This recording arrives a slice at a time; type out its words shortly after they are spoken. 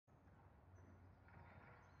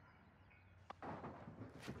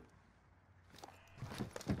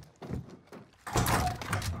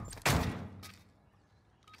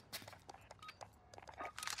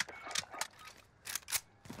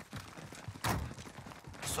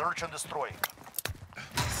Search and destroy.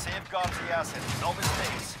 Safeguard the asset. No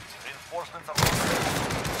mistakes. Reinforcements are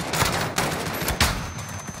on.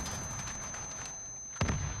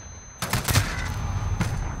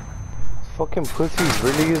 Fucking pussy's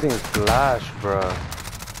really using flash, bruh.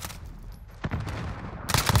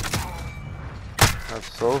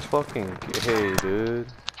 That's so fucking gay, dude.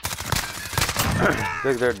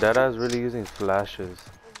 Look, their deadass really using flashes.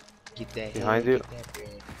 Get that Behind head, you. get that bread.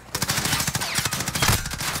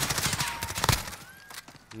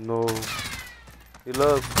 No. He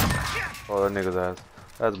loves. Oh, that nigga's ass.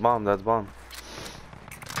 That's bomb, that's bomb.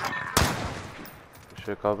 Good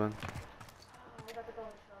shit, Calvin.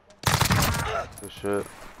 Good shit.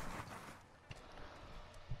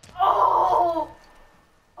 Oh!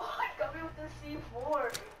 Oh, he got me with the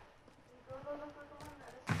C4.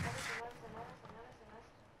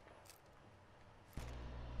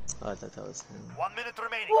 Oh, I thought that was him. 1 minute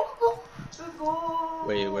remaining. Let's go.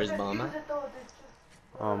 Wait, where's bomb at?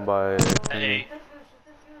 By. Hey,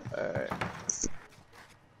 Alright.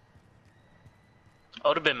 I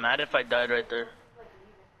would have been mad if I died right there.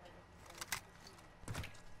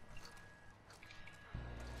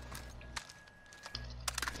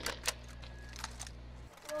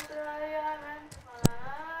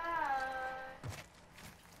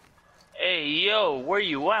 Hey, yo, where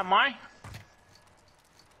you at, Mike?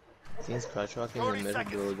 I think it's crouch walking in the 30 middle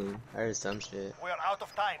seconds. building. I heard some shit, We are out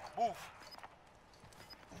of time. Move.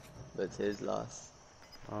 but it's his loss.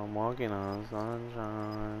 I'm walking on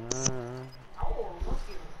sunshine.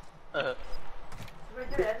 Right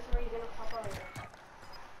there, that's where you're gonna pop out later.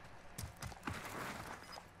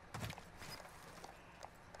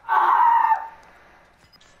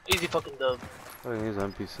 Easy fucking dub. I think he's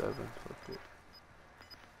MP7. Fuck it.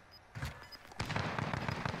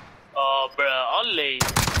 Oh, bruh, I'll lay.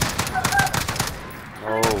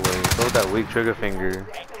 Oh, wait. Throw that weak trigger finger.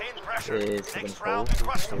 Maintain pressure. It's Next fucking round, cold.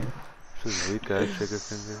 crush them. This is weak ass trigger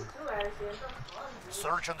finger.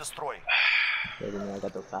 Search and destroy. Wait a minute, I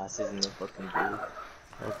got the fastest in the fucking group.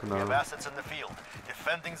 Fuck We no. have assets in the field.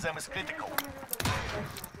 Defending them is critical.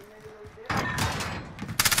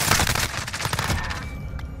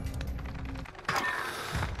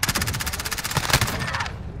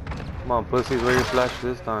 Come on, pussies, where your flash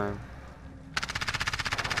this time?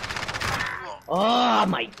 Oh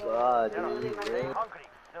my god, dude. Hungry.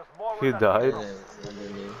 There's more You died?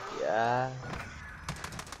 Yeah.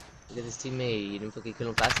 Look at this teammate. You didn't fucking kill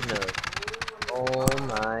him fast enough. Oh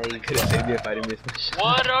my god. Saved me if I didn't miss my shot.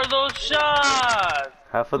 What are those shots?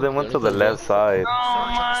 Half of them went to the left side. Oh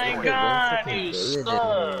my Don't god, fucking you do it,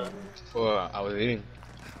 suck. Oh, I was eating.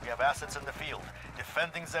 We have assets in the field.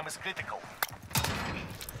 Defending them is critical.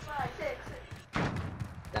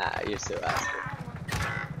 Nah, you're so ass.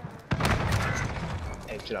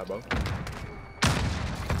 Hey, chill out, bro.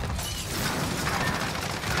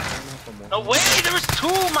 No way, there was two,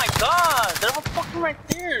 my god. They were fucking right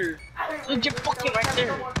there. Legit fucking right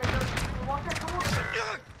there.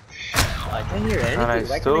 I can't hear anything. And I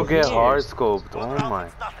Why still can't I get hear? hard scoped. One Oh round my.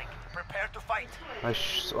 means nothing. Prepare to fight.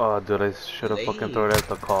 Oh, dude, I should have fucking thrown it at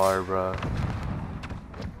the car, bro.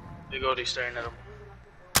 They go, he's staring at him.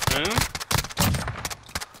 Hmm?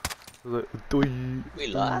 We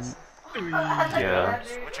lost? Yeah.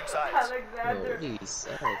 Switching sides. No, we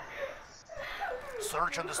suck.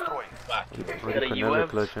 Search and destroy. We Got a could never UF.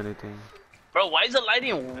 clutch anything. Bro, why is the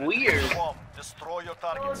lighting weird? Bomb. Destroy your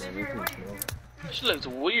targets. She looks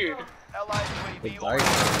weird. Allied It's UAV dark.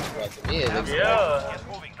 orbiting. Well, to me, it looks Yeah. Get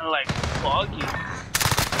moving. And like foggy.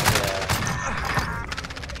 yeah.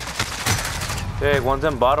 Hey, one's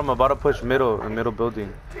in bottom, about to push middle, in middle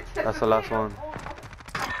building. That's the last one.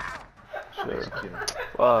 Shit.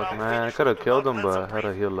 Fuck, man, I could have killed him, but I had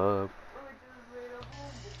to heal up.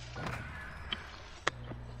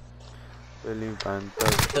 Really fantastic.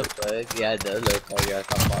 What the fuck? Yeah, it does look like I got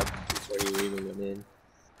bombed before you even went in.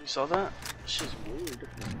 You saw that? She's weird.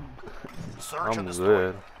 Search I'm and destroy.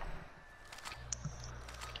 good.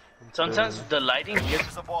 Sometimes the lighting This gets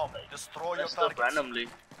is a bomb. Destroy your messed up targets. randomly.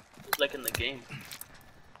 It's like in the game.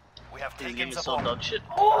 We have The game taken is the so bomb. dog shit.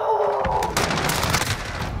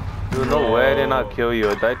 Dude, no way I did not kill you.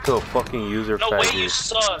 I died to a fucking user No way, you faggot.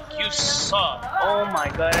 suck. You suck. Oh my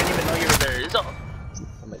god, I didn't even know you were there. It's a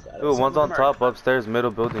Oh my god. Dude, one's on top, upstairs,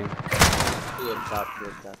 middle building. Two on top, two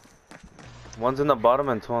on top. One's in the bottom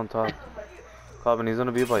and two on top. Calvin, he's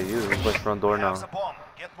gonna be by you. He's by front door We have now. the bomb.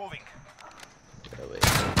 Get moving. Oh,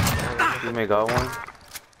 wait. You may got one?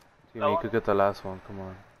 You could get the last one, come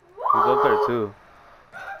on. He's up there too.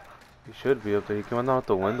 He should be up there. He came out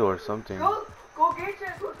the window or something. I Go get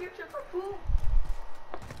your, go get your food.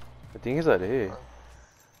 think he's at A.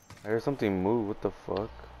 I heard something move. What the fuck?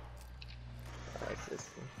 That's this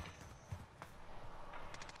thing.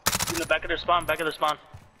 In the back of their spawn, back of their spawn.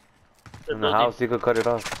 They're In the building. house, you could cut it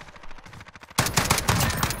off.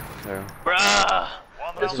 There. Bruh!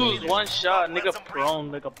 One This round was one shot, nigga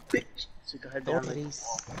prone like a bitch. So go ahead down. Nobody's.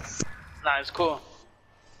 Nah, it's cool.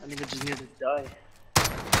 That nigga just needed to die.